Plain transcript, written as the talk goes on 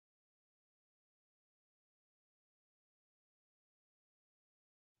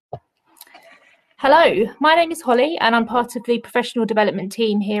Hello, my name is Holly and I'm part of the professional development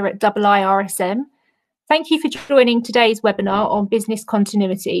team here at IIRSM. Thank you for joining today's webinar on business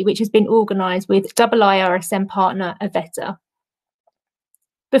continuity, which has been organised with IIRSM Partner Avetta.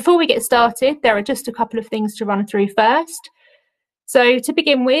 Before we get started, there are just a couple of things to run through first. So to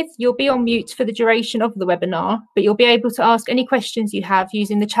begin with, you'll be on mute for the duration of the webinar, but you'll be able to ask any questions you have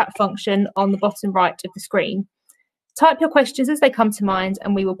using the chat function on the bottom right of the screen. Type your questions as they come to mind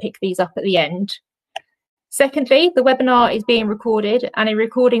and we will pick these up at the end. Secondly, the webinar is being recorded and a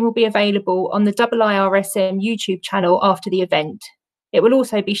recording will be available on the IIRSM YouTube channel after the event. It will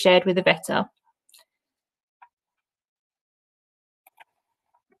also be shared with Avetta.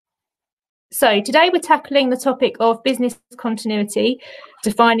 So today we're tackling the topic of business continuity,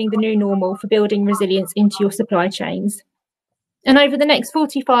 defining the new normal for building resilience into your supply chains. And over the next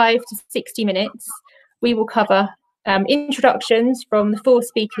 45 to 60 minutes, we will cover introductions from the four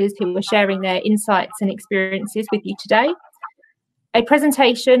speakers who are sharing their insights and experiences with you today, a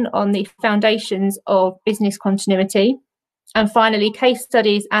presentation on the foundations of business continuity, and finally case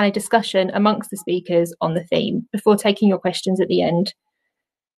studies and a discussion amongst the speakers on the theme before taking your questions at the end.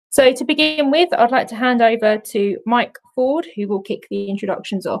 So to begin with, I'd like to hand over to Mike Ford, who will kick the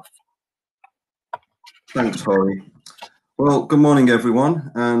introductions off. Thanks, Holly. Well, good morning,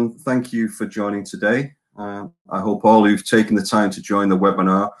 everyone, and thank you for joining today. I hope all who've taken the time to join the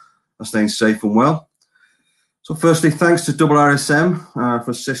webinar are staying safe and well. So firstly, thanks to IIRSM for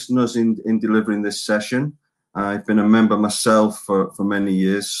assisting us in delivering this session. I've been a member myself for many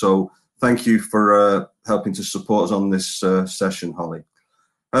years, so thank you for helping to support us on this session, Holly.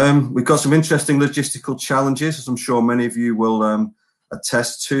 We've got some interesting logistical challenges, as I'm sure many of you will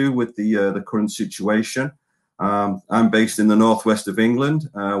attest to with the current situation. I'm based in the northwest of England.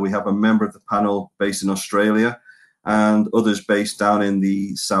 We have a member of the panel based in Australia and others based down in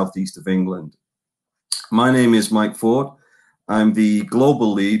the southeast of England. My name is Mike Ford. I'm the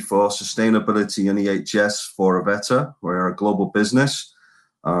global lead for sustainability and EHS for Avetta. We're a global business.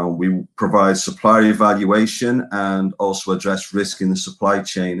 We provide supplier evaluation and also address risk in the supply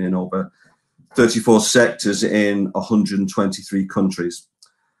chain in over 34 sectors in 123 countries.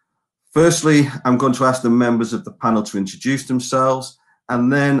 Firstly, I'm going to ask the members of the panel to introduce themselves, and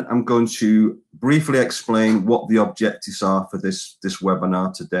then I'm going to briefly explain what the objectives are for this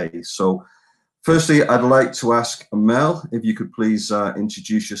webinar today. So firstly, I'd like to ask Amel, if you could please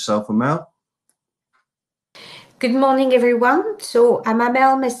introduce yourself, Amel. Good morning, everyone. So I'm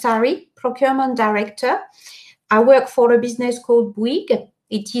Amel Messari, Procurement Director. I work for a business called Bouygues.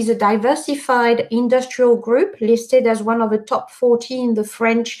 It is a diversified industrial group listed as one of the top 40 in the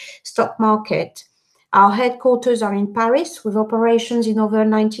French stock market. Our headquarters are in Paris with operations in over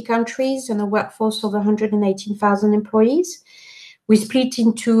 90 countries and a workforce of 118,000 employees. We split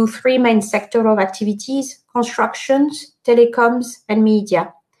into three main sectors of activities: constructions, telecoms, and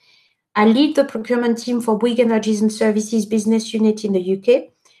media. I lead the procurement team for Bouygues Energies and Services business unit in the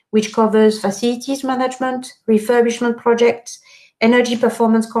UK, which covers facilities management, refurbishment projects, energy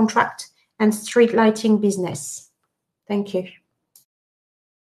performance contract, and street lighting business. Thank you.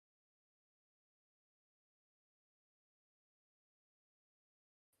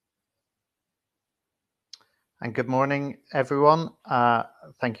 And good morning, everyone.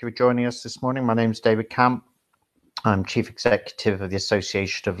 Thank you for joining us this morning. My name is David Camp. I'm Chief Executive of the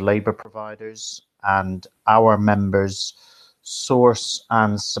Association of Labour Providers, and our members source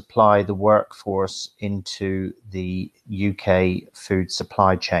and supply the workforce into the UK food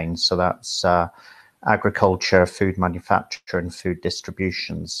supply chain. So that's agriculture, food manufacture, and food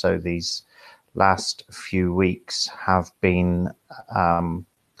distribution. So these last few weeks have been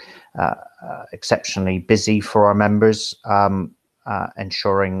exceptionally busy for our members,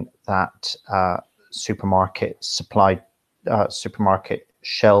 ensuring that supermarket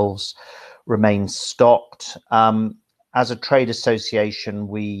shelves remain stocked. As a trade association,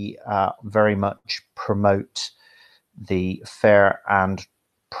 we very much promote the fair and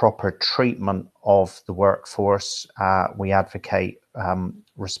proper treatment of the workforce. We advocate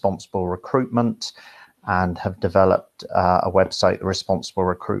responsible recruitment and have developed a website, the Responsible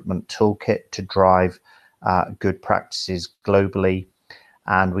Recruitment Toolkit, to drive good practices globally.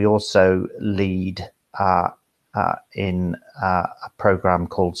 And we also lead in a program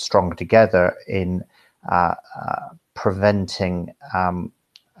called Stronger Together in preventing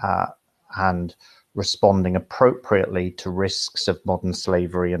and responding appropriately to risks of modern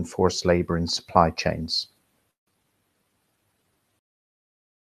slavery and forced labor in supply chains.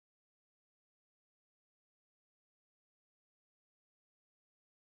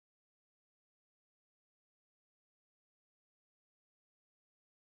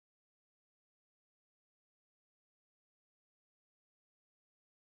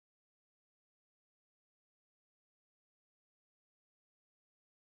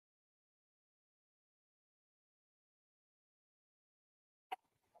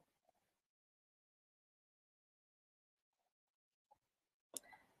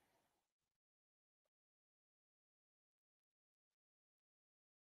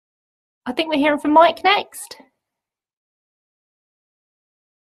 I think we're hearing from Mike next.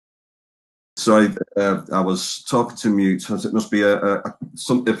 Sorry, I was talking to mute. It must be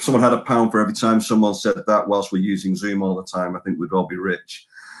if someone had £1 for every time someone said that whilst we're using Zoom all the time, I think we'd all be rich.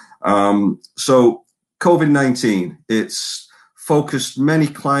 So COVID-19, it's focused many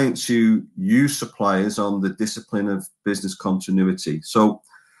clients who use suppliers on the discipline of business continuity. So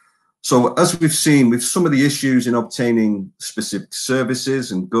as we've seen with some of the issues in obtaining specific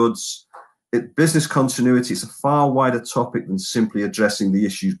services and goods, business continuity is a far wider topic than simply addressing the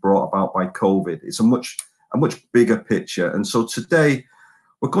issues brought about by COVID. It's a much bigger picture. And so today,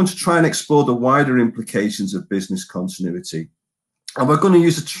 we're going to try and explore the wider implications of business continuity. And we're going to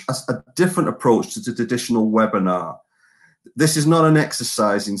use a different approach to the traditional webinar. This is not an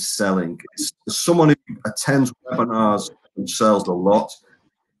exercise in selling. It's someone who attends webinars themselves a lot.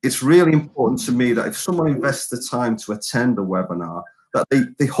 It's really important to me that if someone invests the time to attend a webinar, that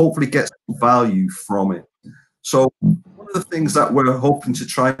they hopefully get some value from it. So one of the things that we're hoping to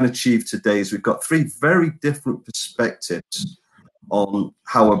try and achieve today is we've got 3 very different perspectives on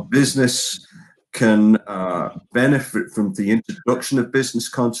how a business can benefit from the introduction of business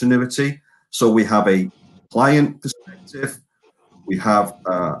continuity. So we have a client perspective, we have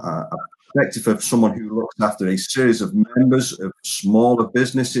a perspective of someone who looks after a series of members of smaller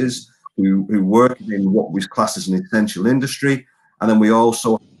businesses who work in what we class as an essential industry. And then we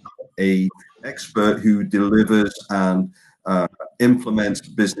also have an expert who delivers and implements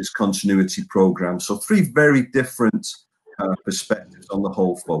business continuity programs. So 3 very different perspectives on the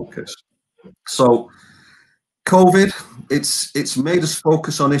whole focus. So COVID, it's made us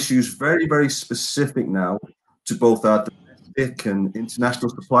focus on issues very, very specific now to both our domestic and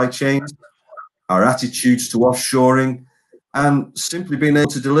international supply chains, our attitudes to offshoring, and simply being able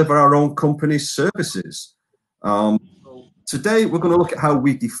to deliver our own company's services. Today, we're going to look at how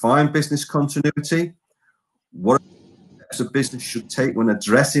we define business continuity, what steps a business should take when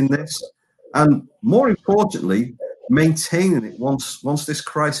addressing this, and more importantly, maintaining it once this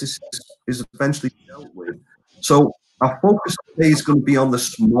crisis is eventually dealt with. So our focus today is going to be on the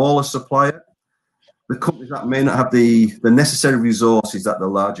smaller supplier, the companies that may not have the necessary resources that the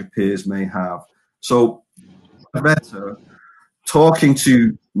larger peers may have. So Avetta, talking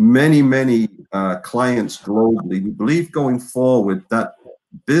to many clients globally, we believe going forward that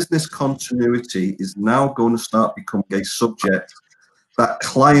business continuity is now going to start becoming a subject that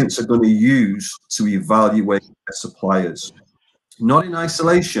clients are going to use to evaluate their suppliers. Not in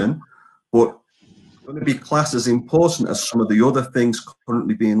isolation, but going to be classed as important as some of the other things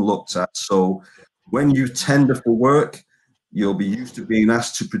currently being looked at. So when you tender for work, you'll be used to being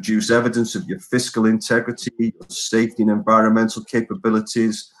asked to produce evidence of your fiscal integrity, your safety and environmental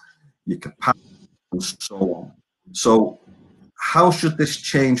capabilities, your capacity, and so on. So how should this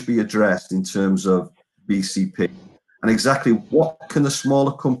change be addressed in terms of BCP? And exactly what can the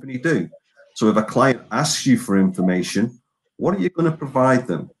smaller company do? So if a client asks you for information, what are you going to provide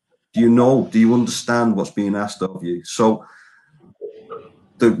them? Do you understand what's being asked of you? So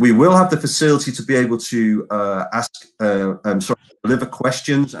we will have the facility to be able to deliver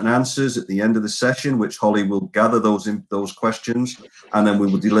questions and answers at the end of the session, which Holly will gather those questions, and then we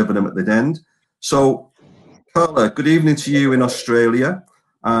will deliver them at the end. So, Carla, good evening to you in Australia.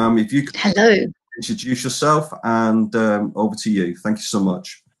 If you could introduce yourself, and over to you. Thank you so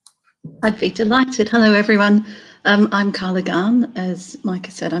much. I'd be delighted. Hello, everyone. I'm Carla Garn. As Micah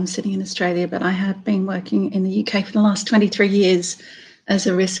said, I'm sitting in Australia, but I have been working in the UK for the last 23 years as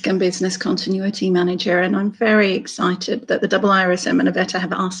a risk and business continuity manager, and I'm very excited that the IIRSM and Avetta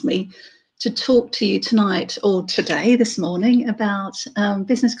have asked me to talk to you tonight, or today, this morning, about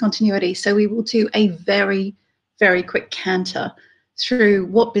business continuity. So we will do a very, very quick canter through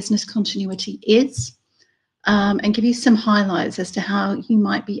what business continuity is, and give you some highlights as to how you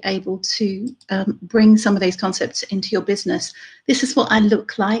might be able to bring some of these concepts into your business. This is what I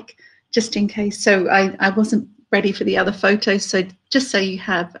look like, just in case. So I wasn't ready for the other photos, so just so you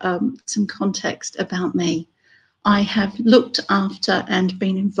have some context about me. I have looked after and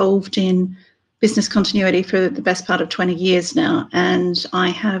been involved in business continuity for the best part of 20 years now, and I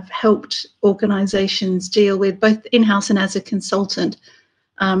have helped organizations deal with, both in-house and as a consultant,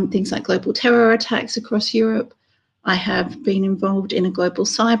 things like global terror attacks across Europe. I have been involved in a global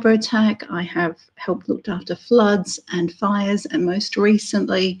cyber attack. I have helped looked after floods and fires, and most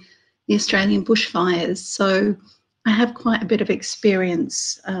recently the Australian bushfires. So I have quite a bit of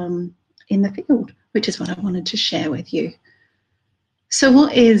experience in the field, which is what I wanted to share with you. So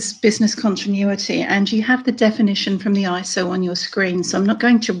what is business continuity? And you have the definition from the ISO on your screen, so I'm not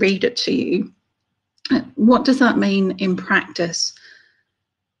going to read it to you. What does that mean in practice?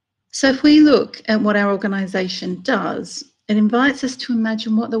 So if we look at what our organisation does, it invites us to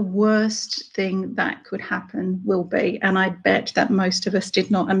imagine what the worst thing that could happen will be. And I bet that most of us did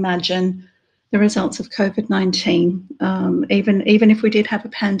not imagine the results of COVID-19, even if we did have a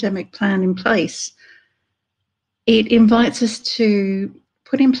pandemic plan in place. It invites us to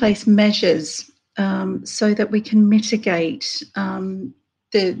put in place measures so that we can mitigate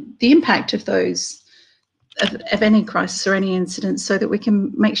the impact of those, of any crisis or any incident, so that we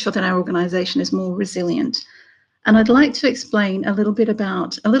can make sure that our organisation is more resilient. And I'd like to explain a little bit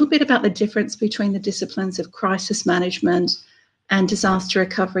about the difference between the disciplines of crisis management and disaster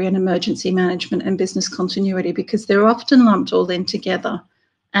recovery and emergency management and business continuity, because they're often lumped all in together.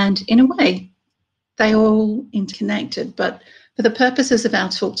 And in a way, they all interconnected. But for the purposes of our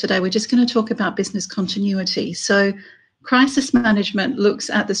talk today, we're just going to talk about business continuity. So crisis management looks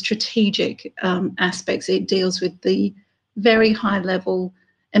at the strategic aspects. It deals with the very high level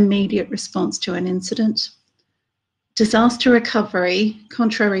immediate response to an incident. Disaster recovery,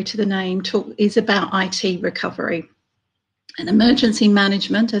 contrary to the name, is about IT recovery. And emergency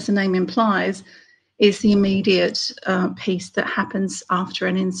management, as the name implies, is the immediate piece that happens after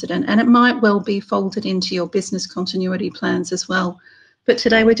an incident. And it might well be folded into your business continuity plans as well. But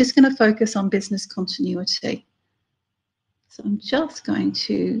today we're just going to focus on business continuity. So I'm just going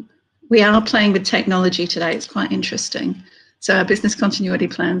to, we are playing with technology today. It's quite interesting. So our business continuity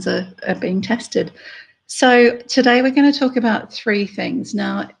plans are being tested. So today we're going to talk about three things.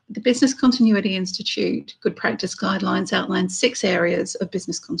 Now, the Business Continuity Institute Good Practice Guidelines outline 6 areas of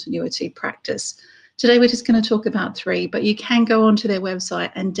business continuity practice. Today we're just going to talk about 3, but you can go onto their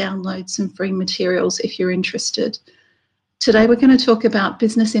website and download some free materials if you're interested. Today we're going to talk about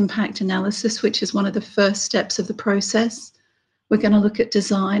business impact analysis, which is one of the first steps of the process. We're going to look at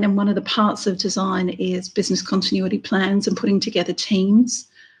design, and one of the parts of design is business continuity plans and putting together teams.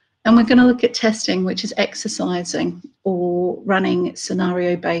 And we're going to look at testing, which is exercising or running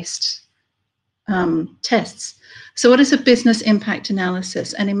scenario-based tests. So what is a business impact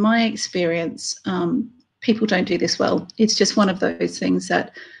analysis? And in my experience, people don't do this well. It's just one of those things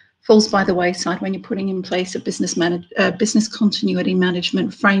that falls by the wayside when you're putting in place a business continuity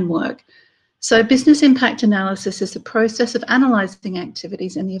management framework. So business impact analysis is the process of analysing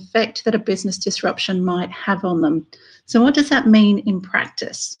activities and the effect that a business disruption might have on them. So what does that mean in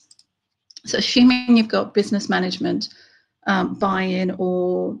practice? So assuming you've got business management buy-in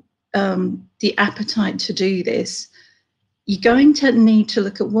or the appetite to do this, you're going to need to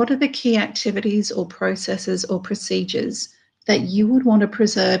look at what are the key activities or processes or procedures that you would want to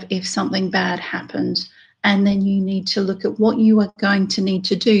preserve if something bad happened. And then you need to look at what you are going to need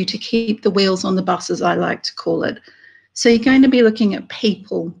to do to keep the wheels on the bus, as I like to call it. So you're going to be looking at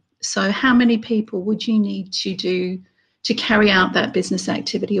people. So how many people would you need to carry out that business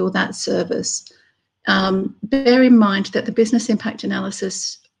activity or that service? Bear in mind that the business impact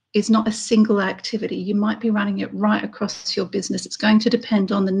analysis is not a single activity. You might be running it right across your business. It's going to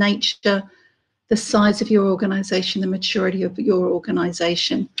depend on the nature, the size of your organisation, the maturity of your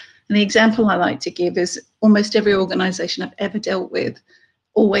organisation. And the example I like to give is almost every organisation I've ever dealt with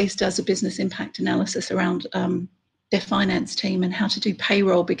always does a business impact analysis around their finance team and how to do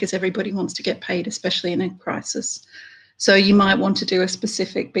payroll, because everybody wants to get paid, especially in a crisis. So you might want to do a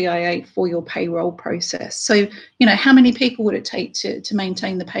specific BI8 for your payroll process. So, you know, how many people would it take to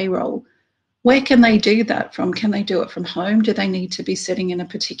maintain the payroll? Where can they do that from? Can they do it from home? Do they need to be sitting in a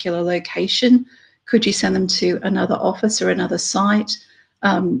particular location? Could you send them to another office or another site?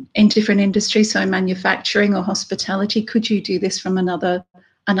 In different industries, so manufacturing or hospitality, could you do this from another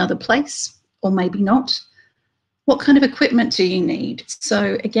place, or maybe not? What kind of equipment do you need?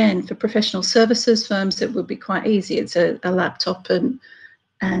 So again, for professional services firms, it would be quite easy. It's a laptop and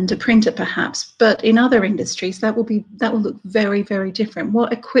a printer perhaps, but in other industries that will look very, very different.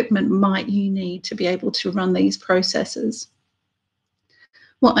 What equipment might you need to be able to run these processes?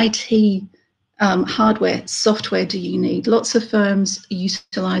 What IT hardware, software do you need? Lots of firms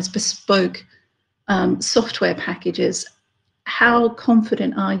utilize bespoke software packages. How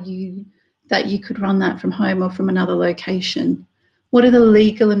confident are you that you could run that from home or from another location? What are the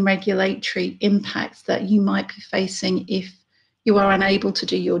legal and regulatory impacts that you might be facing if you are unable to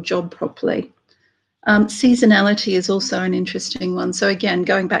do your job properly? Seasonality is also an interesting one. So again,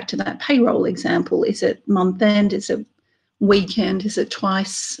 going back to that payroll example, is it month end? Is it weekend? Is it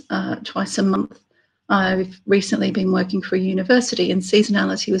twice a month? I've recently been working for a university, and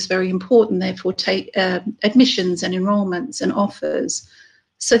seasonality was very important. Therefore, take admissions and enrollments and offers.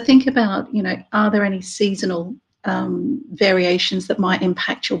 So think about, you know, are there any seasonal variations that might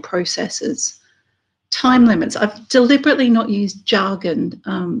impact your processes? time limits. I've deliberately not used jargon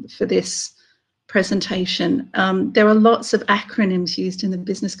for this presentation. There are lots of acronyms used in the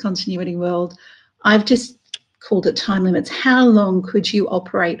business continuity world. I've just called it time limits. How long could you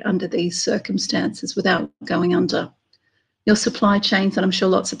operate under these circumstances without going under? Your supply chains, and I'm sure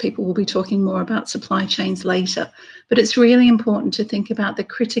lots of people will be talking more about supply chains later, but it's really important to think about the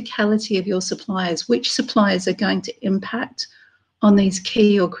criticality of your suppliers. Which suppliers are going to impact on these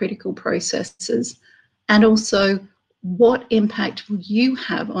key or critical processes? And also, what impact will you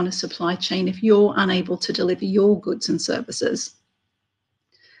have on a supply chain if you're unable to deliver your goods and services?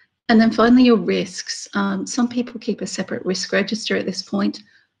 And then finally, your risks. Some people keep a separate risk register at this point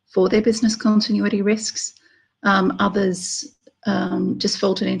for their business continuity risks. Others just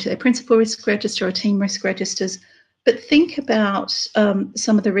fold it into their principal risk register or team risk registers. But think about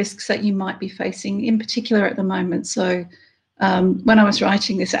some of the risks that you might be facing, in particular at the moment. So when I was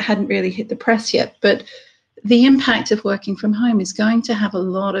writing this, it hadn't really hit the press yet, but the impact of working from home is going to have a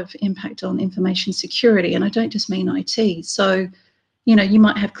lot of impact on information security. And I don't just mean IT. So, you know, you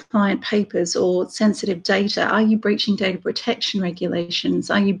might have client papers or sensitive data. Are you breaching data protection regulations?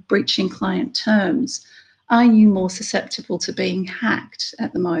 Are you breaching client terms? Are you more susceptible to being hacked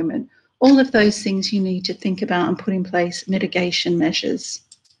at the moment? All of those things you need to think about and put in place mitigation measures.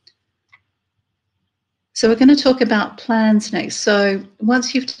 So we're going to talk about plans next. So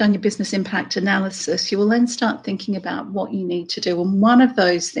once you've done your business impact analysis, you will then start thinking about what you need to do. And one of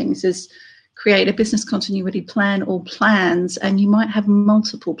those things is create a business continuity plan or plans, and you might have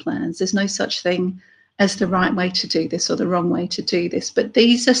multiple plans. There's no such thing as the right way to do this or the wrong way to do this, but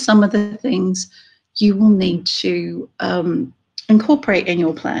these are some of the things you will need to incorporate in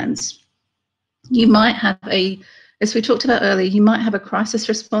your plans. You might have as we talked about earlier, you might have a crisis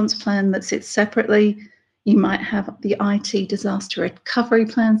response plan that sits separately. You might have the IT disaster recovery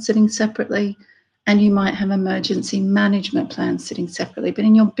plan sitting separately, and you might have emergency management plans sitting separately. But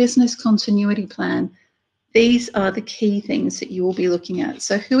in your business continuity plan, these are the key things that you will be looking at.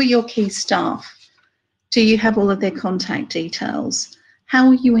 So who are your key staff? Do you have all of their contact details? How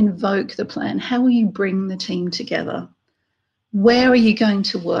will you invoke the plan? How will you bring the team together? Where are you going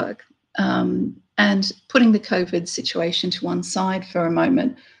to work? And putting the COVID situation to one side for a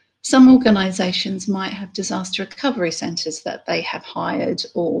moment, some organisations might have disaster recovery centres that they have hired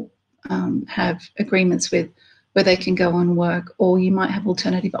or have agreements with where they can go and work, or you might have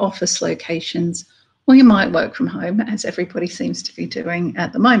alternative office locations, or you might work from home, as everybody seems to be doing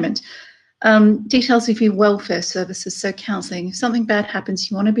at the moment. Details of your welfare services, so counselling. If something bad happens,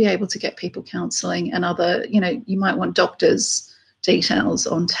 you want to be able to get people counselling and other, you know, you might want doctors' details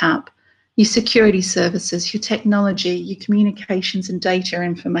on tap. Your security services, your technology, your communications and data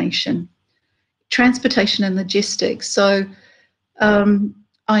information, transportation and logistics. So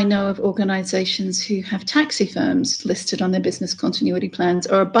I know of organisations who have taxi firms listed on their business continuity plans,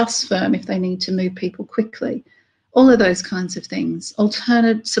 or a bus firm if they need to move people quickly. All of those kinds of things.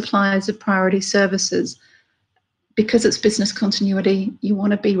 Alternate suppliers of priority services. Because it's business continuity, you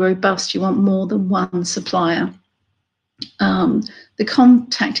want to be robust. You want more than one supplier. The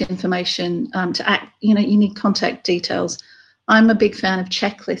contact information to act, you know, you need contact details. I'm a big fan of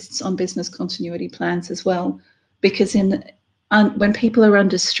checklists on business continuity plans as well, because when people are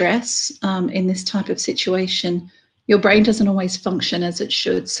under stress in this type of situation, your brain doesn't always function as it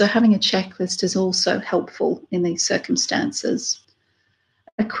should. So having a checklist is also helpful in these circumstances.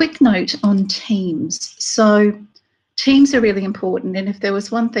 A quick note on teams. So teams are really important. And if there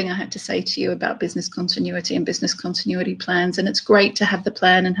was one thing I had to say to you about business continuity and business continuity plans, and it's great to have the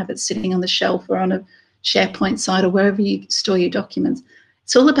plan and have it sitting on the shelf or on a SharePoint site or wherever you store your documents,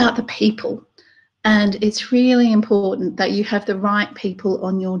 it's all about the people. And it's really important that you have the right people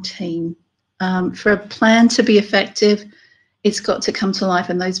on your team. For a plan to be effective, it's got to come to life,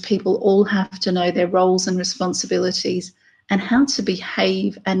 and those people all have to know their roles and responsibilities and how to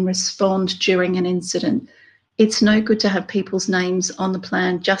behave and respond during an incident. It's no good to have people's names on the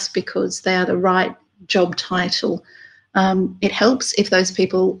plan just because they are the right job title. It helps if those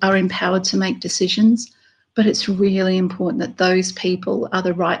people are empowered to make decisions, but it's really important that those people are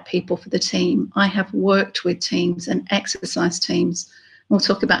the right people for the team. I have worked with teams and exercise teams. We'll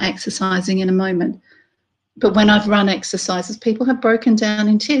talk about exercising in a moment. But when I've run exercises, people have broken down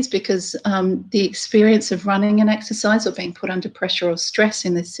in tears because the experience of running an exercise or being put under pressure or stress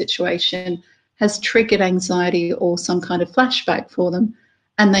in this situation has triggered anxiety or some kind of flashback for them,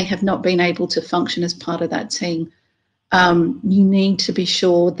 and they have not been able to function as part of that team. You need to be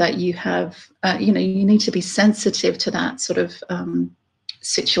sure that you have, you need to be sensitive to that sort of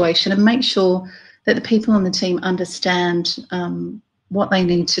situation and make sure that the people on the team understand what they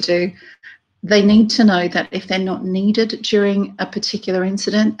need to do. They need to know that if they're not needed during a particular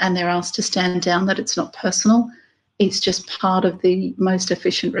incident and they're asked to stand down, that it's not personal. It's just part of the most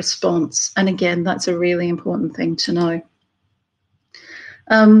efficient response. And again, that's a really important thing to know.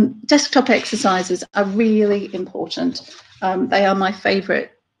 Desktop exercises are really important. They are my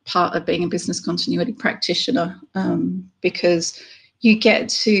favourite part of being a business continuity practitioner, because you get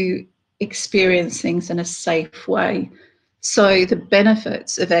to experience things in a safe way. So the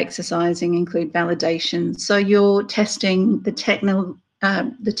benefits of exercising include validation. So you're testing the technical,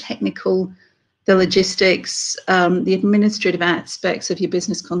 the logistics, the administrative aspects of your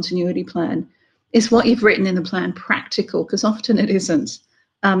business continuity plan. Is what you've written in the plan practical? Because often it isn't.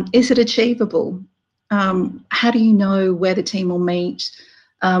 Is it achievable? How do you know where the team will meet?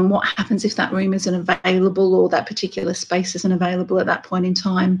 What happens if that room isn't available or that particular space isn't available at that point in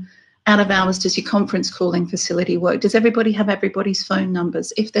time? Out of hours, does your conference calling facility work? Does everybody have everybody's phone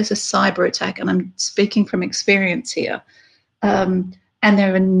numbers? If there's a cyber attack, and I'm speaking from experience here, and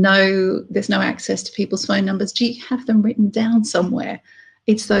there's no access to people's phone numbers, do you have them written down somewhere?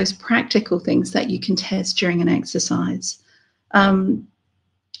 It's those practical things that you can test during an exercise.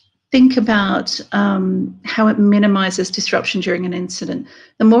 Think about how it minimises disruption during an incident.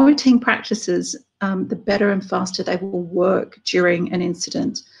 The more a team practices, the better and faster they will work during an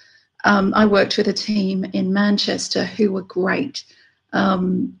incident. I worked with a team in Manchester who were great.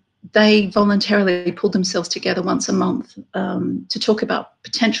 They voluntarily pulled themselves together once a month to talk about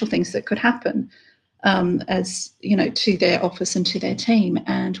potential things that could happen, as you know, to their office and to their team.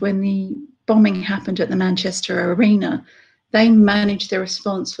 And when the bombing happened at the Manchester Arena, they managed the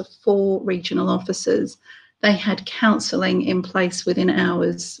response for 4 regional offices. They had counselling in place within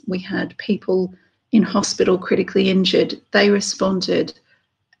hours. We had people in hospital critically injured. They responded.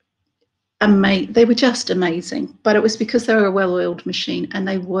 They were just amazing, but it was because they were a well-oiled machine and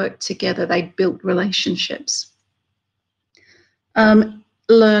they worked together. They built relationships.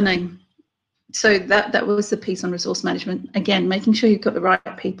 Learning. So that was the piece on resource management. Again, making sure you've got the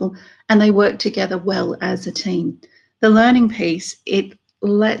right people and they work together well as a team. The learning piece, it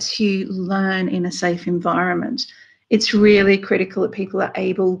lets you learn in a safe environment. It's really critical that people are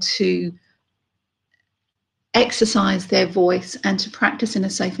able to exercise their voice and to practice in a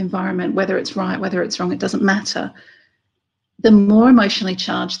safe environment, whether it's right, whether it's wrong, it doesn't matter. The more emotionally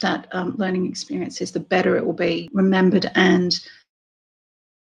charged that learning experience is, the better it will be remembered and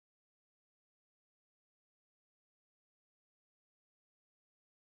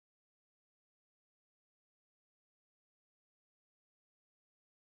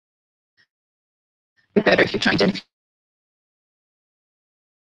better if you're trying to.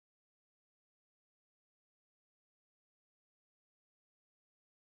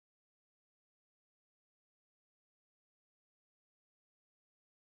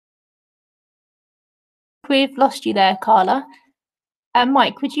 We've lost you there, Carla.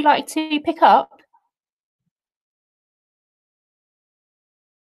 Mike, would you like to pick up?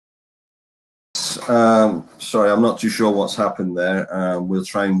 Sorry, I'm not too sure what's happened there. We'll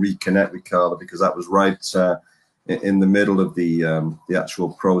try and reconnect with Carla because that was right in the middle of the actual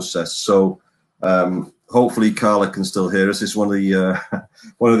process. So hopefully Carla can still hear us. It's one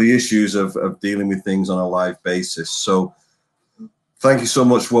of the issues of dealing with things on a live basis. So thank you so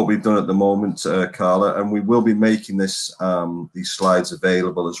much for what we've done at the moment, Carla, and we will be making these slides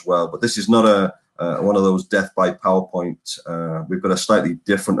available as well. But this is not one of those death by PowerPoint. We've got a slightly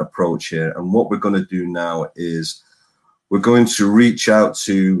different approach here, and what we're going to do now is we're going to reach out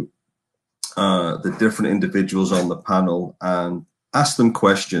to the different individuals on the panel and ask them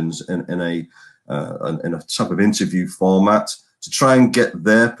questions in a type of interview format to try and get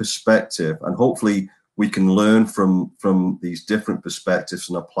their perspective, and hopefully we can learn from these different perspectives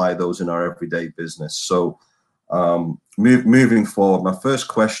and apply those in our everyday business. So moving forward, my first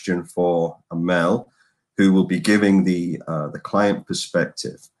question for Amel, who will be giving the client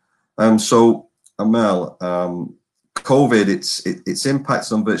perspective. So Amel, COVID, its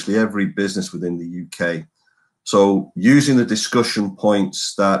impacts on virtually every business within the UK. So using the discussion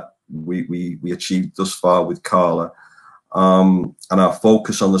points that we achieved thus far with Carla, and our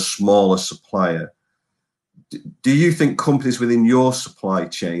focus on the smaller supplier, do you think companies within your supply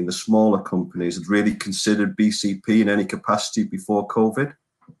chain, the smaller companies, had really considered BCP in any capacity before COVID?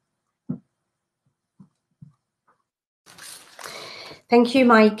 Thank you,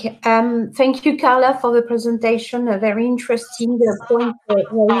 Mike. Thank you, Carla, for the presentation. A very interesting point.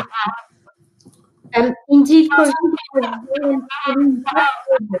 Indeed, COVID has very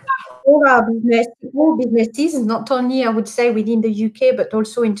impacted all businesses, not only, I would say, within the UK, but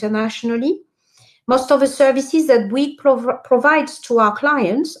also internationally. Most of the services that we provides to our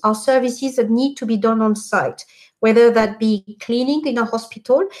clients are services that need to be done on site, whether that be cleaning in a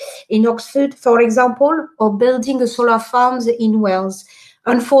hospital in Oxford, for example, or building a solar farms in Wales.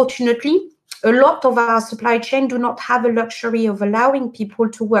 Unfortunately, a lot of our supply chain do not have the luxury of allowing people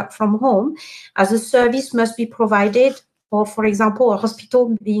to work from home, as a service must be provided, or for example, a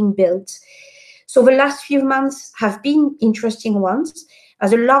hospital being built. So the last few months have been interesting ones,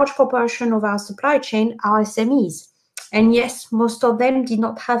 as a large proportion of our supply chain are SMEs. And yes, most of them did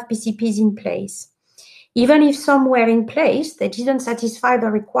not have BCPs in place. Even if some were in place, they didn't satisfy the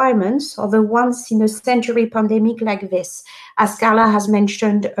requirements of a once-in-a-century pandemic like this, as Carla has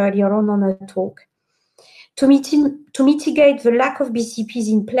mentioned earlier on her talk. To mitigate the lack of BCPs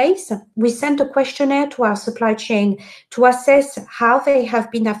in place, we sent a questionnaire to our supply chain to assess how they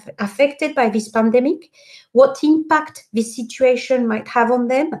have been affected by this pandemic, what impact this situation might have on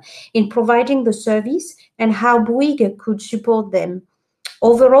them in providing the service, and how Bouygues could support them.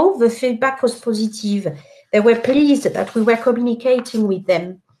 Overall, the feedback was positive. They were pleased that we were communicating with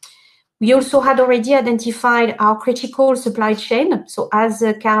them. We also had already identified our critical supply chain. So as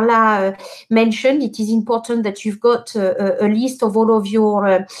Carla mentioned, it is important that you've got a list of all of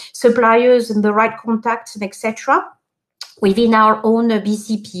your suppliers and the right contacts, and etc. within our own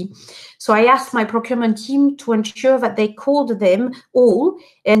BCP. So I asked my procurement team to ensure that they called them all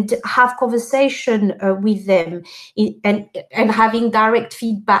and have conversation with them and having direct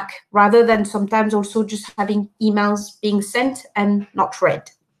feedback, rather than sometimes also just having emails being sent and not read.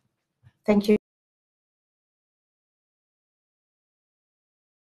 Thank you.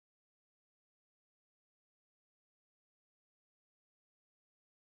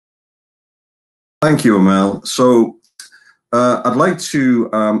 Thank you, Amel. So I'd like to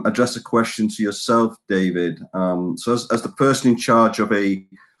address a question to yourself, David. So as the person in charge of a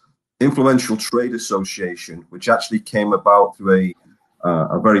influential trade association, which actually came about through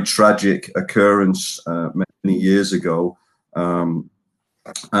a very tragic occurrence many years ago,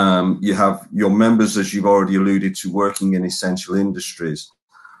 you have your members, as you've already alluded to, working in essential industries.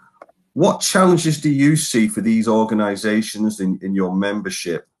 What challenges do you see for these organizations in your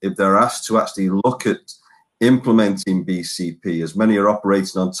membership if they're asked to actually look at implementing BCP, as many are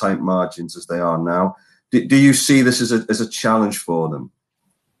operating on tight margins as they are now? Do you see this as a challenge for them?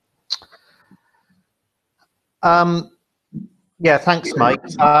 Yeah, thanks, Mike.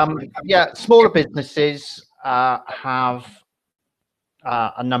 Yeah, smaller businesses have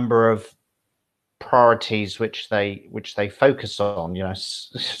a number of priorities which they focus on, you know,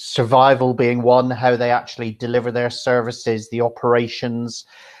 survival being one, how they actually deliver their services, the operations,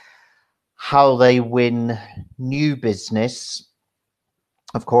 how they win new business,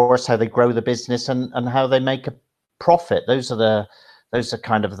 of course, how they grow the business, and how they make a profit. Those are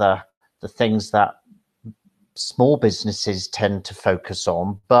kind of the things that small businesses tend to focus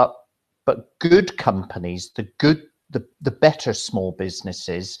on, but good companies, the better small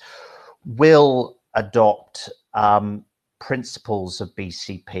businesses, will adopt principles of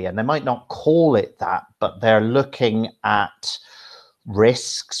BCP, and they might not call it that, but they're looking at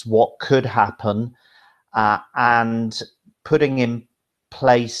risks, what could happen, and putting in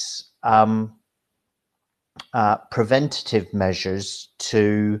place preventative measures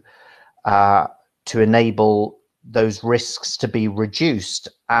to enable those risks to be reduced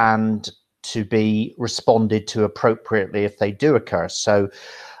and to be responded to appropriately if they do occur. So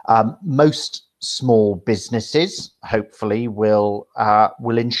most small businesses hopefully will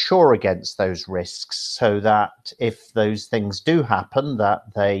insure against those risks, so that if those things do happen, that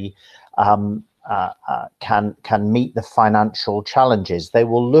they can meet the financial challenges. They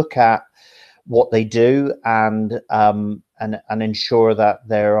will look at what they do and ensure that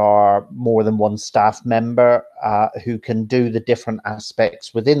there are more than one staff member who can do the different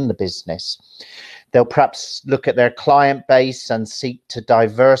aspects within the business. They'll perhaps look at their client base and seek to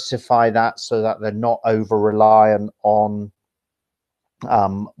diversify that so that they're not over-reliant on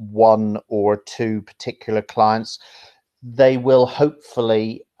one or two particular clients. They will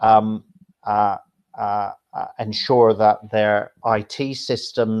hopefully ensure that their IT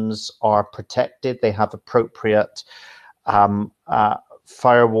systems are protected. They have appropriate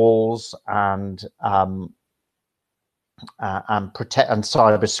firewalls and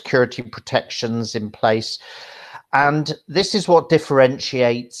cybersecurity protections in place. And this is what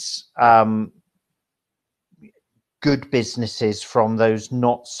differentiates good businesses from those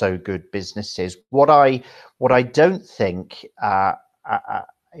not so good businesses. What I don't think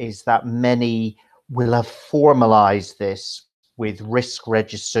is that many will have formalized this with risk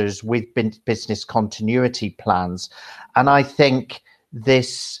registers, with business continuity plans. And I think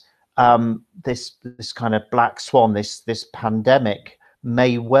this this kind of black swan, this pandemic,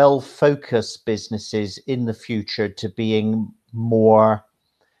 may well focus businesses in the future to being more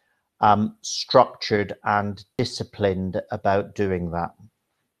structured and disciplined about doing that.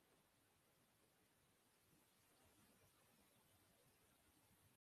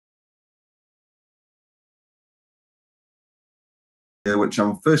 Which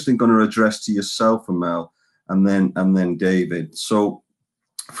I'm firstly going to address to yourself, Amel, and then David. So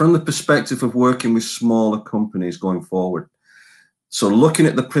from the perspective of working with smaller companies going forward, so looking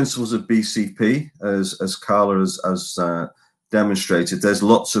at the principles of BCP, as Carla has demonstrated, there's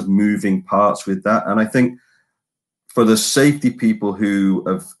lots of moving parts with that. And I think for the safety people who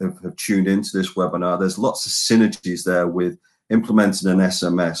have tuned into this webinar, there's lots of synergies there with implementing an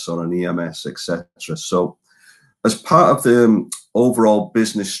SMS or an EMS, etc. So as part of the overall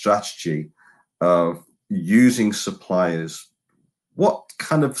business strategy of using suppliers, what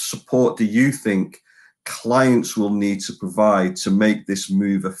kind of support do you think clients will need to provide to make this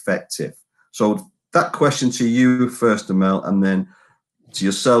move effective? So that question to you first, Amel, and then to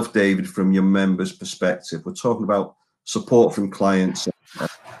yourself, David, from your members' perspective. We're talking about support from clients and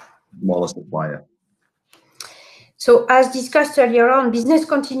smaller supplier. So as discussed earlier on, business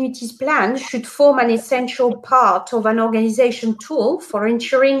continuity's plan should form an essential part of an organization tool for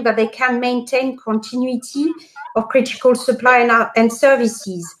ensuring that they can maintain continuity of critical supply and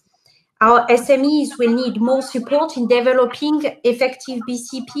services. Our SMEs will need more support in developing effective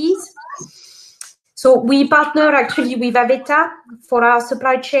BCPs. So we partner actually with Avetta for our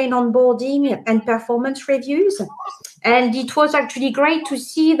supply chain onboarding and performance reviews. And it was actually great to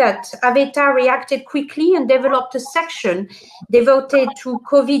see that Avetta reacted quickly and developed a section devoted to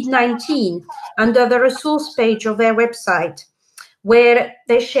COVID-19 under the resource page of their website, where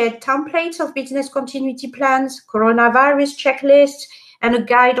they shared templates of business continuity plans, coronavirus checklists, and a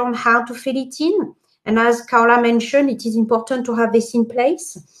guide on how to fill it in. And as Carla mentioned, it is important to have this in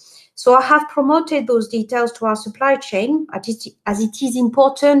place. So I have promoted those details to our supply chain, as it is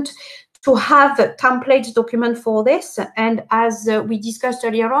important to have a template document for this. And as we discussed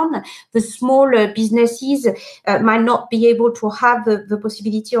earlier on, the smaller businesses might not be able to have the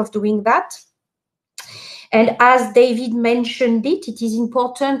possibility of doing that. And as David mentioned it is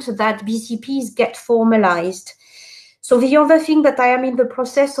important that BCPs get formalized. So the other thing that I am in the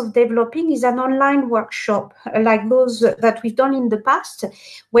process of developing is an online workshop like those that we've done in the past,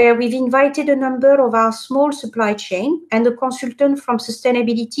 where we've invited a number of our small supply chain and a consultant from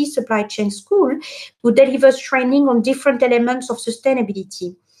Sustainability Supply Chain School who delivers training on different elements of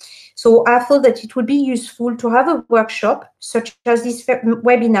sustainability. So I thought that it would be useful to have a workshop such as this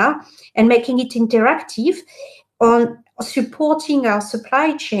webinar and making it interactive on supporting our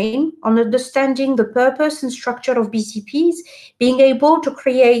supply chain, on understanding the purpose and structure of BCPs, being able to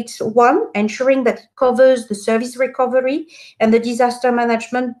create one, ensuring that it covers the service recovery and the disaster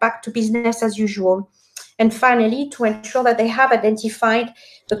management back to business as usual. And finally, to ensure that they have identified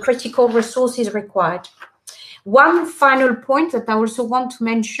the critical resources required. One final point that I also want to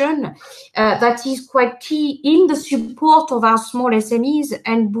mention that is quite key in the support of our small SMEs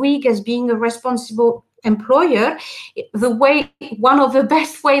and Bouygues as being a responsible employer, one of the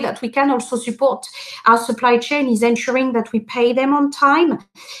best way that we can also support our supply chain is ensuring that we pay them on time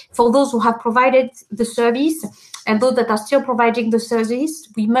for those who have provided the service, and those that are still providing the service,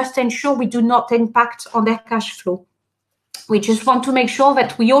 we must ensure we do not impact on their cash flow. We just want to make sure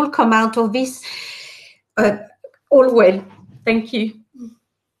that we all come out of this all well. Thank you.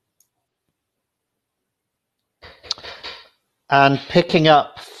 And picking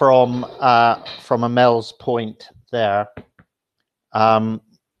up from Amel's point there, I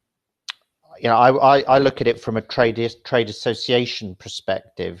look at it from a trade association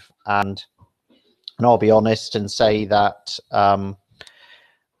perspective, and I'll be honest and say that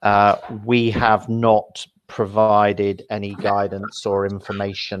we have not provided any guidance or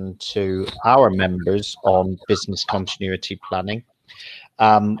information to our members on business continuity planning.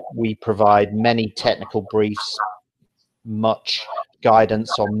 We provide many technical briefs, much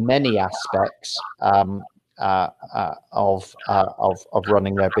guidance on many aspects of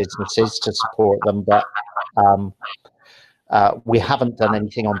running their businesses to support them, but we haven't done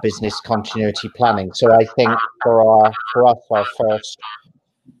anything on business continuity planning. So I think for us, our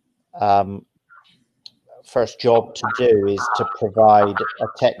first job to do is to provide a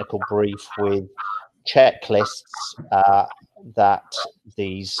technical brief with checklists that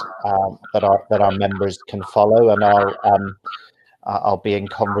our members can follow, and I'll be in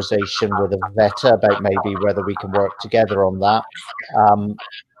conversation with Avetta about maybe whether we can work together on that.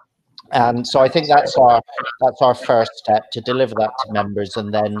 And so I think that's our first step, to deliver that to members,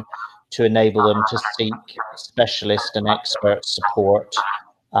 and then to enable them to seek specialist and expert support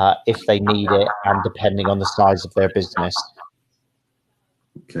if they need it, and depending on the size of their business.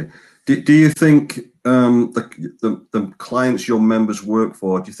 Okay. Do you think the clients your members work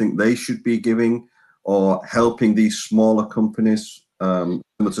for, do you think they should be giving or helping these smaller companies, similar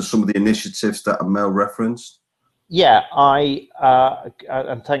to some of the initiatives that Amel referenced? Yeah,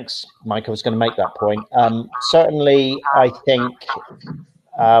 and thanks, Mike. I was going to make that point. Certainly, I think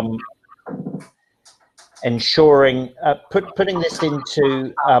ensuring putting this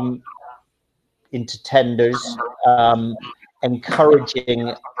into tenders,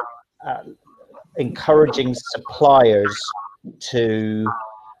 encouraging suppliers to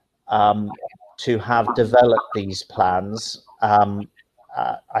have developed these plans.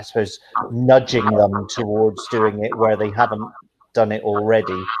 I suppose nudging them towards doing it where they haven't done it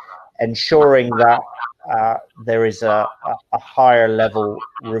already, ensuring that there is a higher level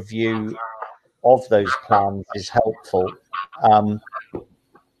review of those plans is helpful. I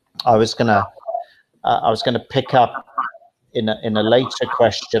was gonna pick up in a later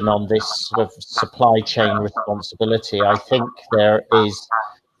question on this sort of supply chain responsibility. I think there is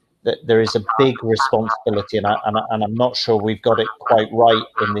a big responsibility, and I'm not sure we've got it quite right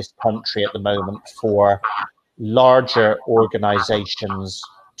in this country at the moment, for larger organizations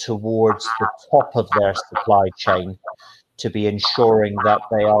towards the top of their supply chain to be ensuring that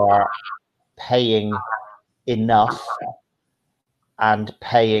they are paying enough and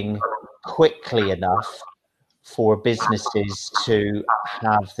paying quickly enough for businesses to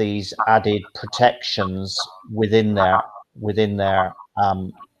have these added protections within their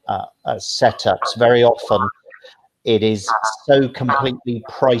setups. Very often it is so completely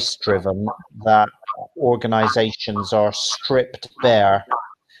price driven that organizations are stripped bare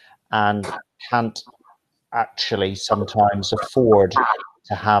and can't actually sometimes afford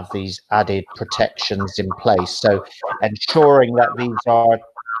to have these added protections in place. So ensuring that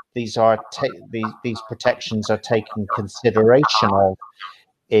these protections are taken consideration of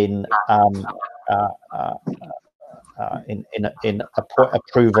in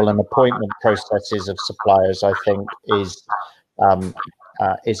approval and appointment processes of suppliers, I think is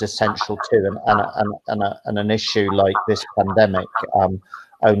essential too, and an issue like this pandemic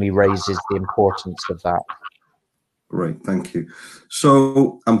only raises the importance of that. Great, thank you.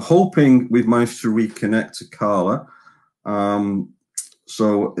 So I'm hoping we've managed to reconnect to Carla.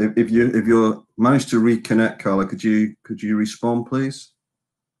 So if you managed to reconnect, Carla, could you respond, please?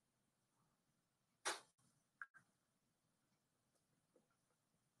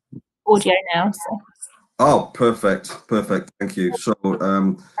 Audio now. So. Oh, perfect. Thank you. So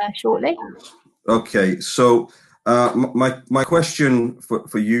shortly. Okay. So my question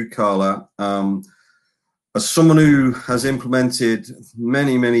for you, Carla, as someone who has implemented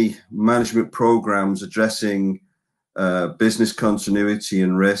many management programs addressing business continuity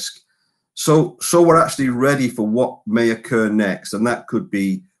and risk, so we're actually ready for what may occur next, and that could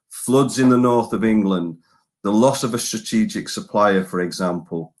be floods in the north of England, the loss of a strategic supplier, for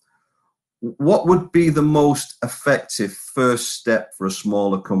example. What would be the most effective first step for a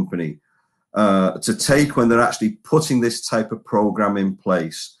smaller company to take when they're actually putting this type of program in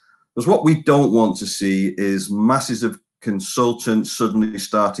place? Because what we don't want to see is masses of consultants suddenly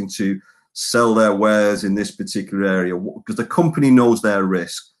starting to sell their wares in this particular area, because the company knows their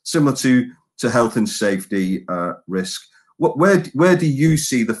risk, similar to health and safety risk. Where do you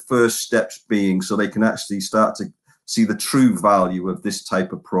see the first steps being so they can actually start to see the true value of this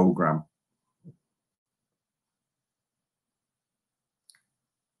type of program?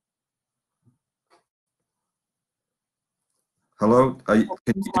 Hello?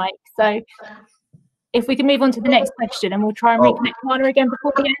 Mike. So if we can move on to the next question, and we'll try and reconnect Carla again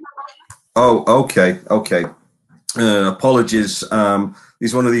before the end. Oh, okay. Apologies.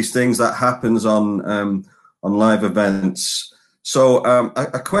 It's one of these things that happens on live events. So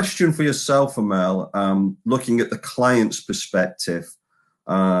a question for yourself, Amel, looking at the client's perspective,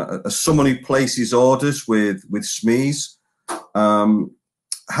 as someone who places orders with SMEs,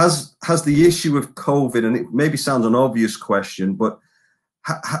 has the issue of COVID, and it maybe sounds an obvious question, but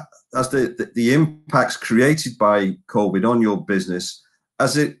has the impacts created by COVID on your business,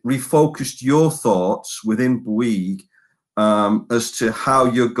 has it refocused your thoughts within Bouygues as to how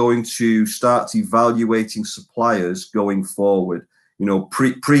you're going to start evaluating suppliers going forward? You know,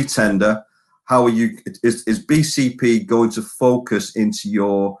 pre-tender, how are you? Is BCP going to focus into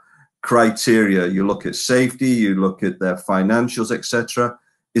your criteria? You look at safety, you look at their financials, etc.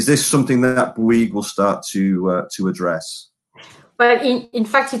 Is this something that Bouygues will start to address? Well, in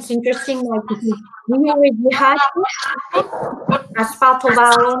fact, it's interesting, like, because we already had as part of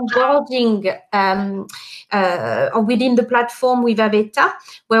our onboarding within the platform with Avetta,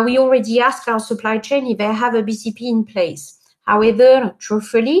 where we already ask our supply chain if they have a BCP in place. However,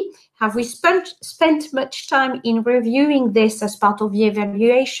 truthfully, have we spent much time in reviewing this as part of the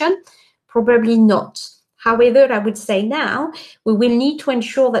evaluation? Probably not. However, I would say now we will need to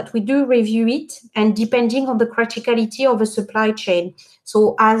ensure that we do review it, and depending on the criticality of a supply chain.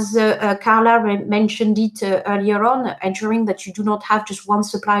 So as Carla mentioned it earlier on, ensuring that you do not have just one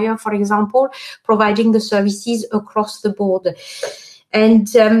supplier, for example, providing the services across the board. And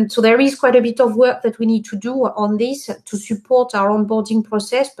so there is quite a bit of work that we need to do on this to support our onboarding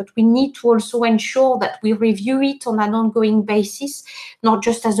process, but we need to also ensure that we review it on an ongoing basis, not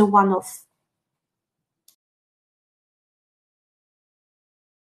just as a one-off.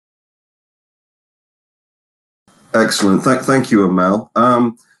 Excellent. Thank you, Amel.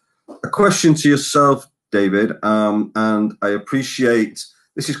 A question to yourself, David, and I appreciate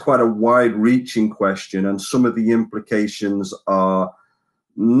this is quite a wide-reaching question, and some of the implications are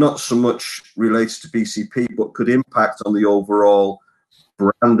not so much related to BCP, but could impact on the overall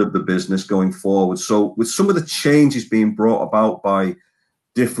brand of the business going forward. So with some of the changes being brought about by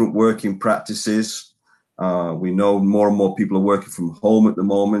different working practices, we know more and more people are working from home at the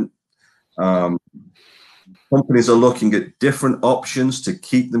moment. Companies are looking at different options to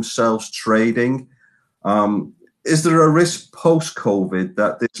keep themselves trading. Is there a risk post-COVID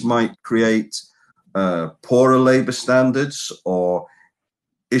that this might create poorer labour standards or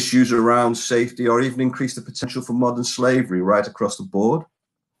issues around safety, or even increase the potential for modern slavery right across the board?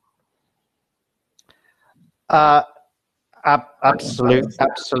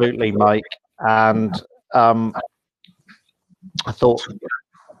 Absolutely, Mike. And I thought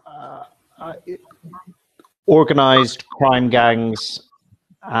organised crime gangs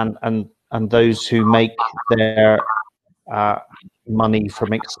and those who make their money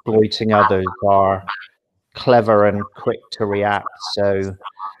from exploiting others are clever and quick to react. So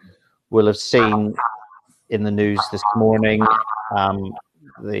we'll have seen in the news this morning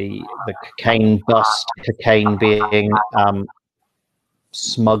the cocaine bust, cocaine being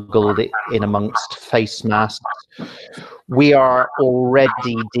smuggled in amongst face masks. We are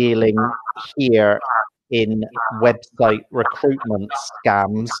already dealing here in website recruitment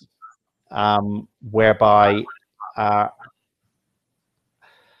scams, whereby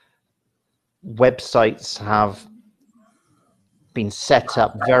websites have been set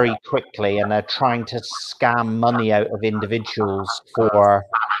up very quickly and they're trying to scam money out of individuals for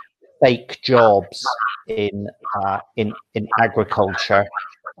fake jobs in agriculture.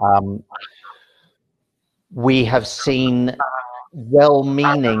 We have seen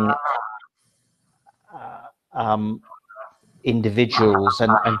well-meaning individuals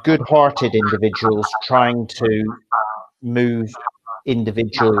and good-hearted individuals trying to move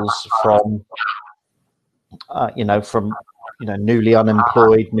individuals from newly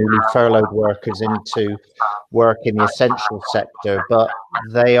unemployed, newly furloughed workers into work in the essential sector, but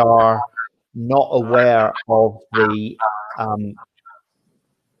they are not aware of the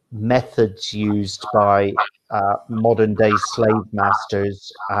methods used by modern-day slave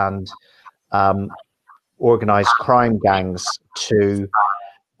masters and organized crime gangs to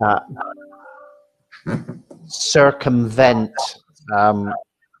circumvent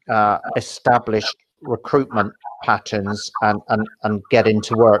established recruitment patterns and get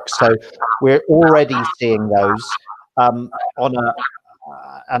into work. So we're already seeing those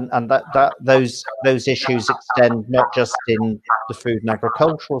those issues extend not just in the food and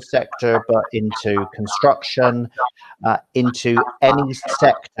agricultural sector, but into construction, into any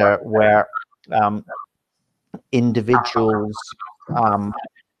sector where individuals,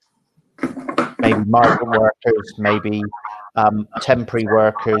 maybe migrant workers, maybe temporary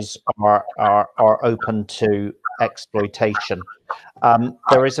workers, are open to exploitation.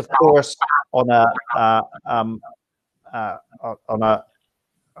 There is, of course, on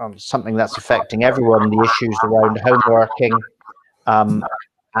something that's affecting everyone, the issues around home working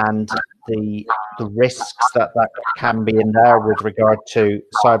and the risks that can be in there with regard to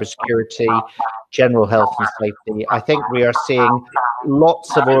cybersecurity, general health and safety. I think we are seeing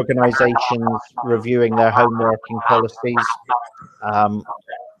lots of organizations reviewing their home working policies,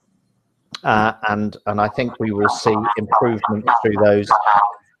 and I think we will see improvements through those.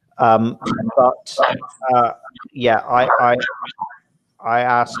 I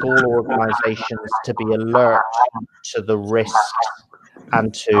ask all organizations to be alert to the risks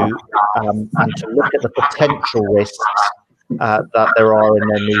and to look at the potential risks that there are in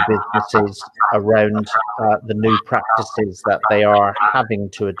their new businesses around the new practices that they are having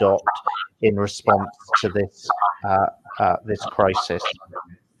to adopt in response to this this crisis.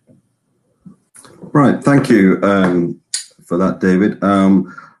 Right, thank you for that, David.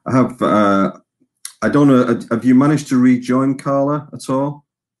 I have, I don't know, have you managed to rejoin Carla at all?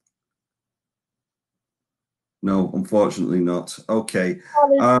 No, unfortunately not. Okay.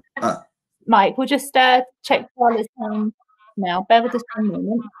 Mike, we'll just check Carla's name now. Bear with us for a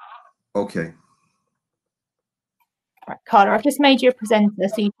moment. Okay. Right, Carla, I've just made you a presenter,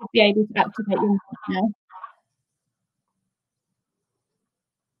 so you should be able to activate your mic now.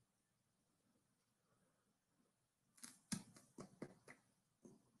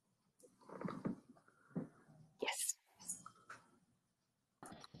 Yes.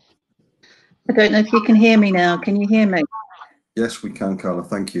 I don't know if you can hear me now. Can you hear me? Yes, we can, Carla.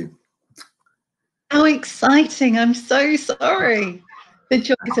 Thank you. How exciting. I'm so sorry. The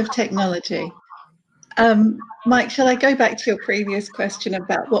joys of technology. Mike, shall I go back to your previous question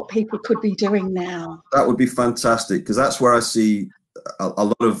about what people could be doing now? That would be fantastic, because that's where I see a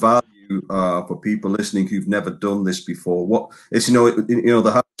lot of value for people listening who've never done this before. What it's the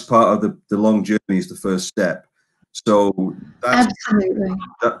hardest part of the long journey is the first step. So Absolutely.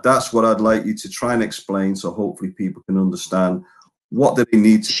 That's what I'd like you to try and explain, so hopefully people can understand what do they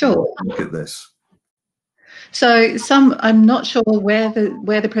need to look at this. So I'm not sure where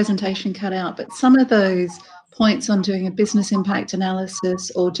the presentation cut out, but some of those points on doing a business impact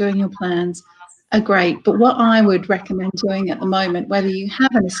analysis or doing your plans are great. But what I would recommend doing at the moment, whether you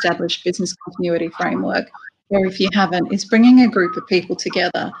have an established business continuity framework or if you haven't, is bringing a group of people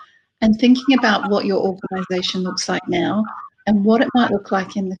together and thinking about what your organization looks like now and what it might look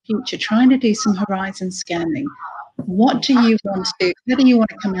like in the future, trying to do some horizon scanning. What do you want to do? How do you want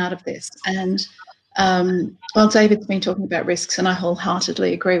to come out of this? And well, David's been talking about risks, and I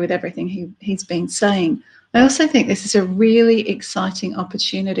wholeheartedly agree with everything he's been saying. I also think this is a really exciting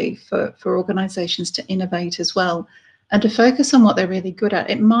opportunity for organisations to innovate as well and to focus on what they're really good at.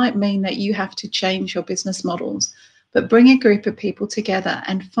 It might mean that you have to change your business models, but bring a group of people together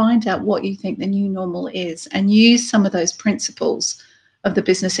and find out what you think the new normal is and use some of those principles of the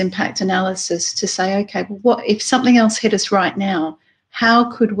business impact analysis to say, okay, well, what if something else hit us right now? How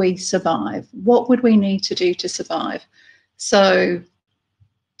could we survive? What would we need to do to survive? So,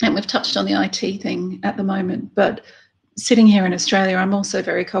 and we've touched on the IT thing at the moment, but sitting here in Australia, I'm also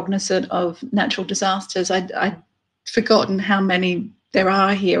very cognizant of natural disasters. I'd forgotten how many there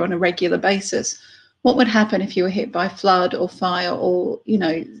are here on a regular basis. What would happen if you were hit by flood or fire or,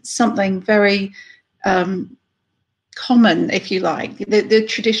 something very common, if you like, the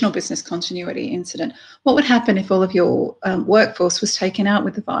traditional business continuity incident? What would happen if all of your workforce was taken out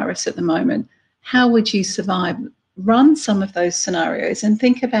with the virus at the moment? How would you survive? Run some of those scenarios and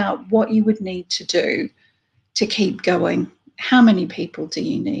think about what you would need to do to keep going. How many people do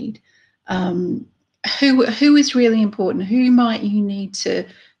you need? Who is really important? Who might you need to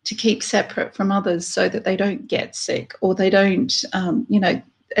keep separate from others so that they don't get sick or they don't,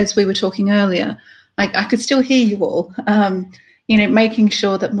 as we were talking earlier, I could still hear you all, making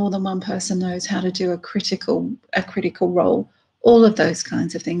sure that more than one person knows how to do a critical role. All of those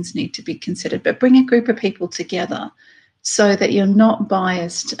kinds of things need to be considered, but bring a group of people together so that you're not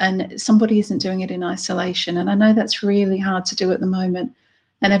biased and somebody isn't doing it in isolation. And I know that's really hard to do at the moment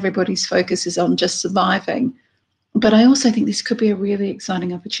and everybody's focus is on just surviving. But I also think this could be a really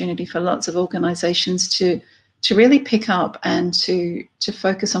exciting opportunity for lots of organisations to really pick up and to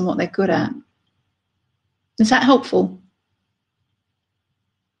focus on what they're good at. Is that helpful?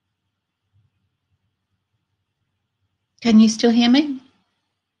 Can you still hear me?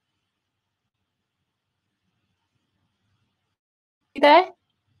 You there?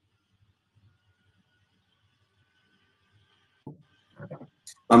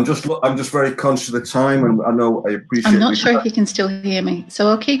 I'm just very conscious of the time, and I know I appreciate. I'm not sure if you can still hear me, so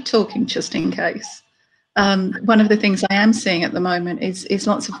I'll keep talking just in case. One of the things I am seeing at the moment is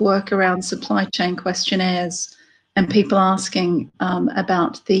lots of work around supply chain questionnaires and people asking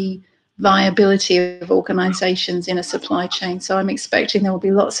about the viability of organisations in a supply chain. So I'm expecting there will be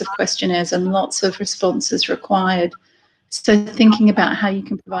lots of questionnaires and lots of responses required. So thinking about how you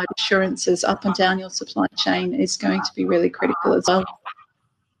can provide assurances up and down your supply chain is going to be really critical as well.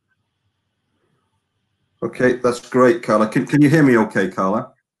 Okay, that's great, Carla. Can you hear me okay,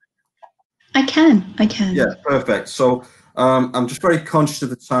 Carla? I can. Yeah, perfect. So I'm just very conscious of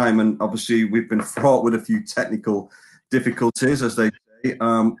the time, and obviously we've been fraught with a few technical difficulties, as they say,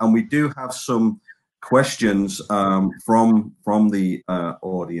 and we do have some questions from the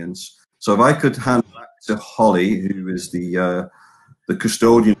audience. So if I could hand back to Holly, who is the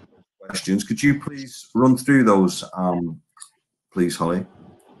custodian of questions. Could you please run through those, please, Holly?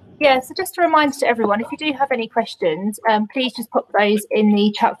 Yeah, so just a reminder to everyone, if you do have any questions, please just pop those in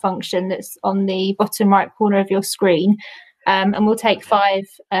the chat function that's on the bottom right corner of your screen, and we'll take 5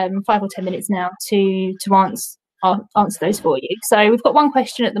 or 10 minutes now to answer those for you. So we've got one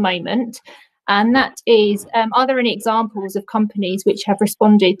question at the moment, and that is, are there any examples of companies which have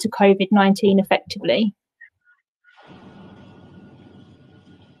responded to COVID-19 effectively?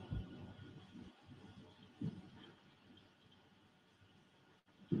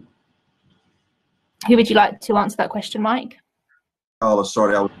 Who would you like to answer that question, Mike? Carla,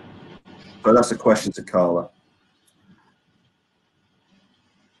 sorry, but that's a question to Carla.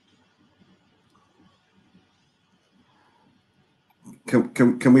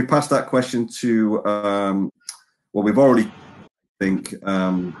 Can we pass that question to, well, we've already, I think,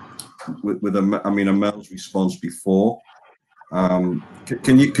 with Amel's response before. Can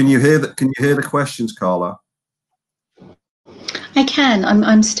you hear the questions, Carla? I can.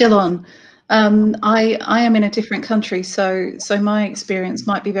 I'm still on. I am in a different country, so my experience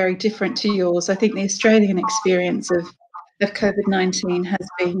might be very different to yours. I think the Australian experience of COVID-19 has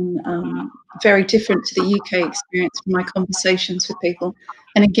been very different to the UK experience from my conversations with people,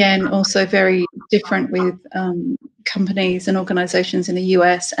 and again, also very different with companies and organisations in the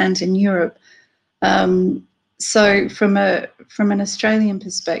US and in Europe. So from an Australian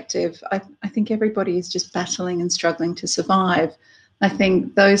perspective, I think everybody is just battling and struggling to survive. I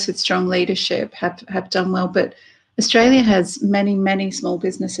think those with strong leadership have done well, but Australia has many, many small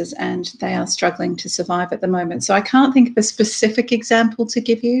businesses and they are struggling to survive at the moment. So I can't think of a specific example to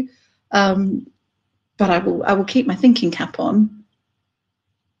give you, but I will keep my thinking cap on.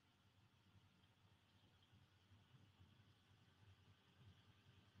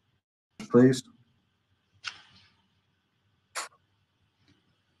 Please.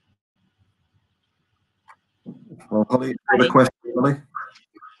 Well, Holly, another question, Holly?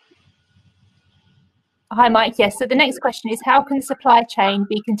 Hi, Mike. Yes, so the next question is, how can the supply chain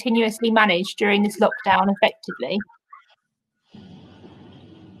be continuously managed during this lockdown effectively?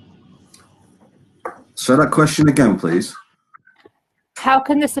 Say that question again, please. How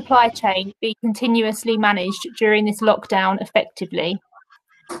can the supply chain be continuously managed during this lockdown effectively?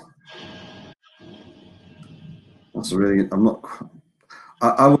 That's really,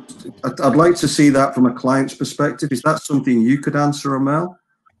 I'd like to see that from a client's perspective. Is that something you could answer, Amel?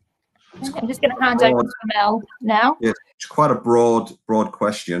 I'm just going to hand over to Amel now. Yeah, it's quite a broad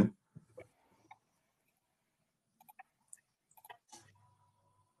question.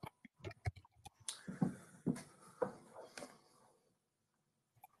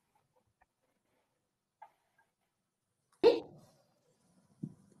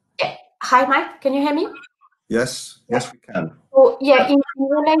 Hi, Mike. Can you hear me? Yes, yes, we can. So, yeah, in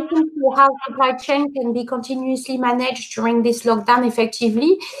relation to how supply chain can be continuously managed during this lockdown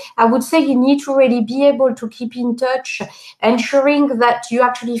effectively, I would say you need to really be able to keep in touch, ensuring that you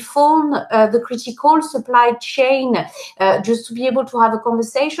actually phone the critical supply chain, just to be able to have a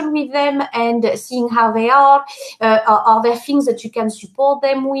conversation with them and seeing how they are there things that you can support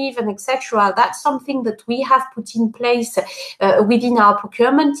them with, and etc. That's something that we have put in place within our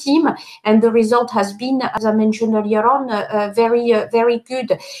procurement team, and the result has been, as I mentioned earlier on, very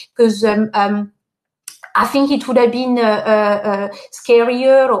good, because I think it would have been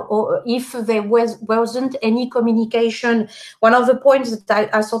scarier or if there wasn't any communication. One of the points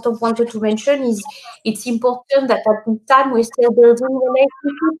that I sort of wanted to mention is it's important that at this time we're still building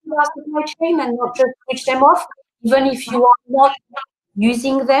relationships with our supply chain and not just switch them off. Even if you are not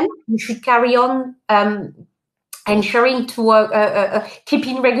using them, you should carry on ensuring to keep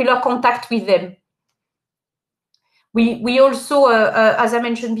in regular contact with them. We also, as I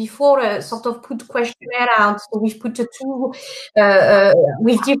mentioned before, sort of put questionnaire out. So we've put two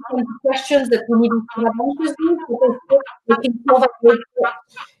with different questions that we need to have answers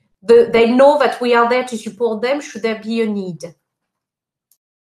with. They know that we are there to support them should there be a need.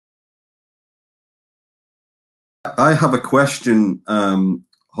 I have a question,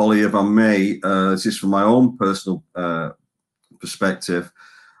 Holly, if I may. This is from my own personal perspective.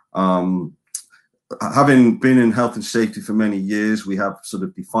 Having been in health and safety for many years, we have sort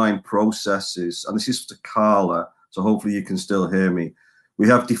of defined processes, and this is to Carla, so hopefully you can still hear me. We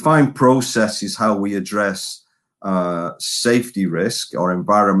have defined processes how we address safety risk or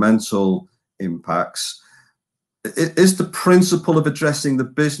environmental impacts. Is the principle of addressing the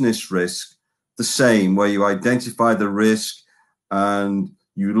business risk the same, where you identify the risk and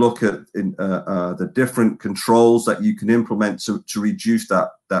you look at the different controls that you can implement to reduce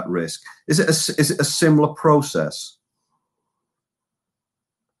that risk. Is it a similar process?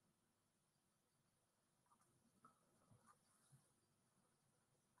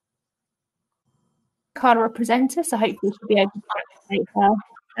 Carla, a presenter, so hopefully she'll be able to activate her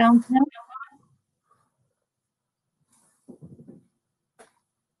sound now.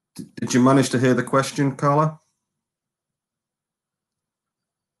 Did you manage to hear the question, Carla?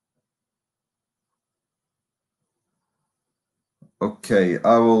 Okay,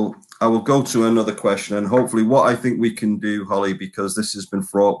 I will go to another question, and hopefully what I think we can do, Holly, because this has been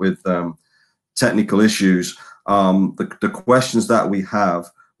fraught with technical issues, the questions that we have,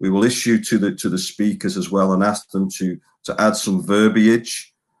 we will issue to the speakers as well and ask them to add some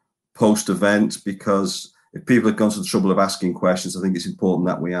verbiage post-event, because if people have gone to the trouble of asking questions, I think it's important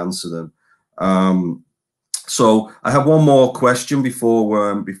that we answer them. So I have one more question before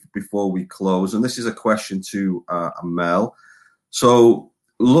we close, and this is a question to Mel. So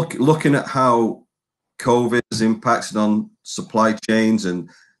looking at how COVID has impacted on supply chains and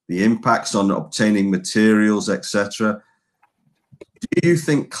the impacts on obtaining materials, etc., do you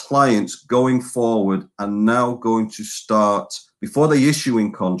think clients going forward are now going to start, before they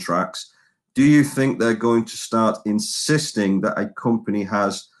issuing contracts, do you think they're going to start insisting that a company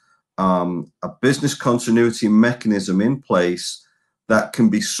has a business continuity mechanism in place that can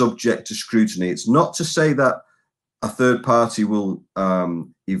be subject to scrutiny? It's not to say that a third party will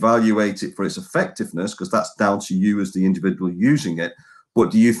evaluate it for its effectiveness, because that's down to you as the individual using it.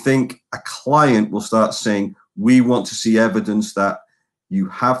 But do you think a client will start saying, we want to see evidence that you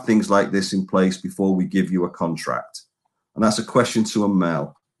have things like this in place before we give you a contract? And that's a question to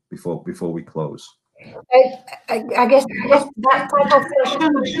Mel before we close. I guess that type of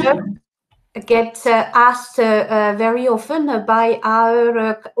question gets asked very often by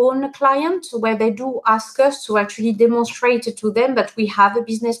our own clients, where they do ask us to actually demonstrate to them that we have a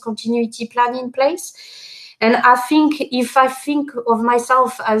business continuity plan in place. And I think, if I think of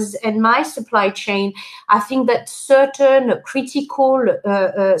myself and my supply chain, I think that certain critical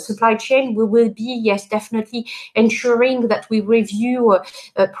supply chain, we will be, yes, definitely ensuring that we review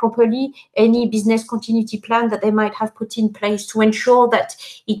properly any business continuity plan that they might have put in place to ensure that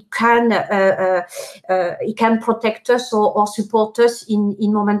it can protect us or support us in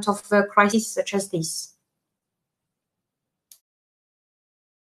moments of crisis such as this.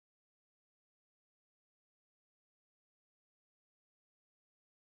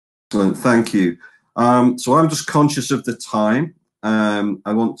 Excellent, thank you. So I'm just conscious of the time.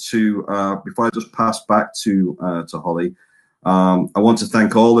 I want to, before I just pass back to Holly, I want to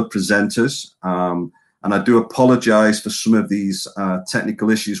thank all the presenters, and I do apologise for some of these technical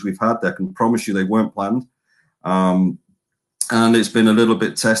issues we've had. I can promise you they weren't planned, and it's been a little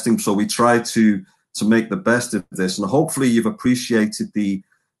bit testing. So we tried to make the best of this, and hopefully you've appreciated the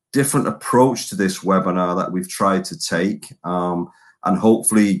different approach to this webinar that we've tried to take. And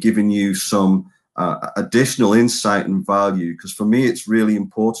hopefully giving you some additional insight and value, because for me it's really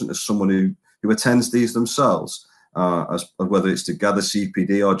important as someone who attends these themselves, as whether it's to gather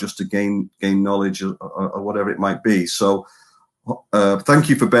CPD or just to gain knowledge or whatever it might be. So thank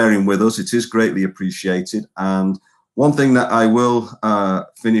you for bearing with us. It is greatly appreciated. And one thing that I will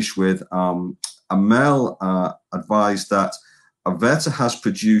finish with, Amel advised that Avetta has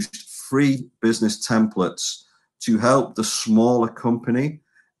produced free business templates to help the smaller company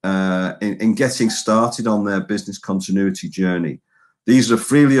in getting started on their business continuity journey. These are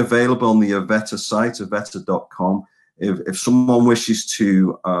freely available on the Avetta site, avetta.com. If someone wishes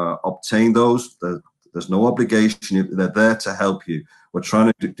to obtain those, there's no obligation. They're there to help you. We're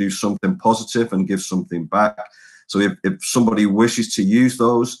trying to do something positive and give something back. So if somebody wishes to use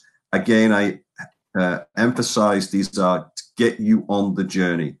those, again, I emphasize these are to get you on the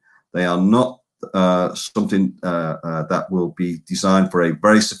journey. They are not something that will be designed for a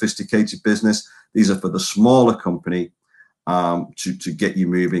very sophisticated business. These are for the smaller company, to get you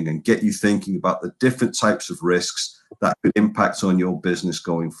moving and get you thinking about the different types of risks that could impact on your business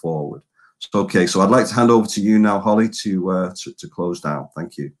going forward. So, okay, so I'd like to hand over to you now, Holly, to close down.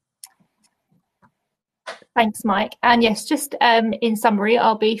 Thank you. Thanks, Mike. And yes, just in summary,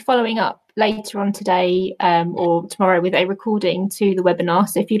 I'll be following up later on today or tomorrow with a recording to the webinar.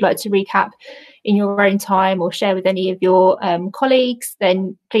 So if you'd like to recap in your own time or share with any of your colleagues,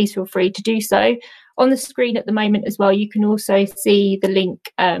 then please feel free to do so. On the screen at the moment as well, you can also see the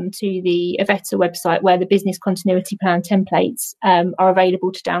link to the Avetta website where the business continuity plan templates are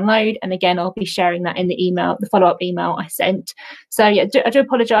available to download. And again, I'll be sharing that in the email, the follow-up email I sent. So yeah, I do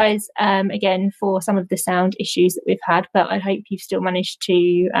apologise again for some of the sound issues that we've had, but I hope you've still managed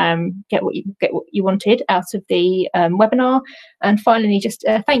to get what you wanted out of the webinar. And finally, just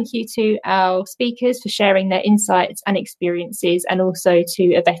thank you to our speakers for sharing their insights and experiences, and also to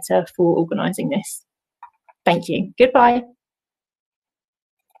Avetta for organising this. Thank you. Goodbye.